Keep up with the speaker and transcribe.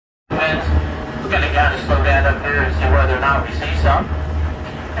kind of slow down up here and see whether or not we see some.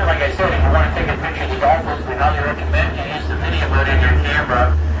 And like I said, if you want to take a picture of the dolphins, we highly recommend you use the video mode in your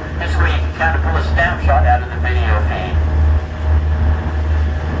camera. This way you can kind of pull a snapshot out of the video feed.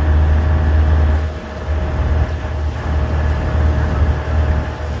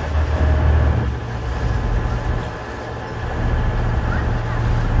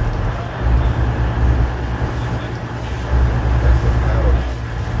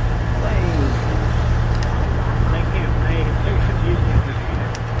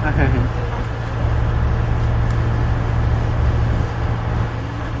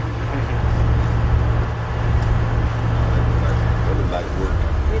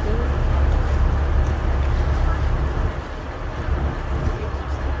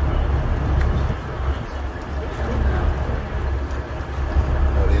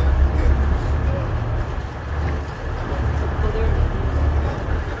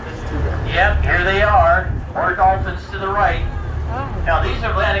 Yep, here they are. More dolphins to the right. Oh. Now these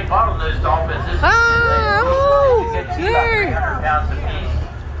are Atlantic bottlenose dolphins. This is you get to see about 300 pounds apiece.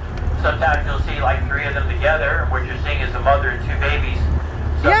 Sometimes you'll see like 3 of them together. What you're seeing is a mother and 2 babies.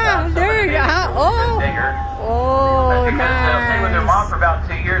 Sometimes there you go. Bigger. Oh, that's because nice. they'll stay with their mom for about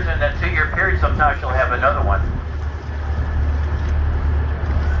 2 years, and that 2-year period, sometimes she'll have another one.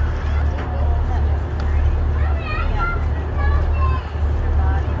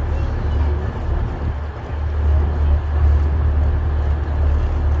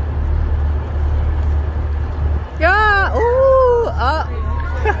 Yeah. Ooh. Wow.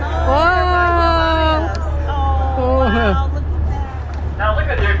 Wow. Now look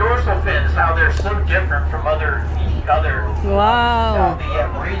at their dorsal fins, how they're so different from other. Wow. The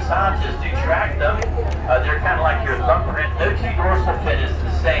marine scientists do track them. They're kind of like your thumbprint. No 2 dorsal fin is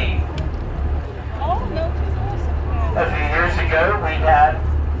the same. Oh, no 2 dorsal fin. A few years ago, we had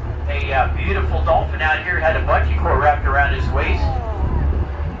a beautiful dolphin out here, had a bungee cord wrapped around his waist.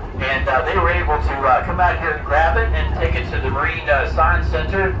 And they were able to come out here and grab it and take it to the Marine Science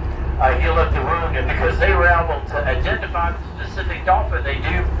Center, heal up the wound. And because they were able to identify the specific dolphin they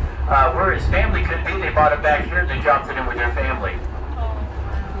do, where his family could be, they brought it back here and they dropped it in with their family.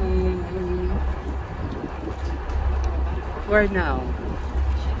 Where now?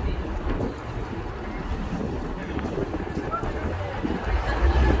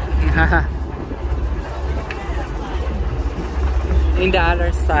 In the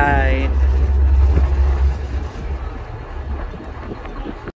other side.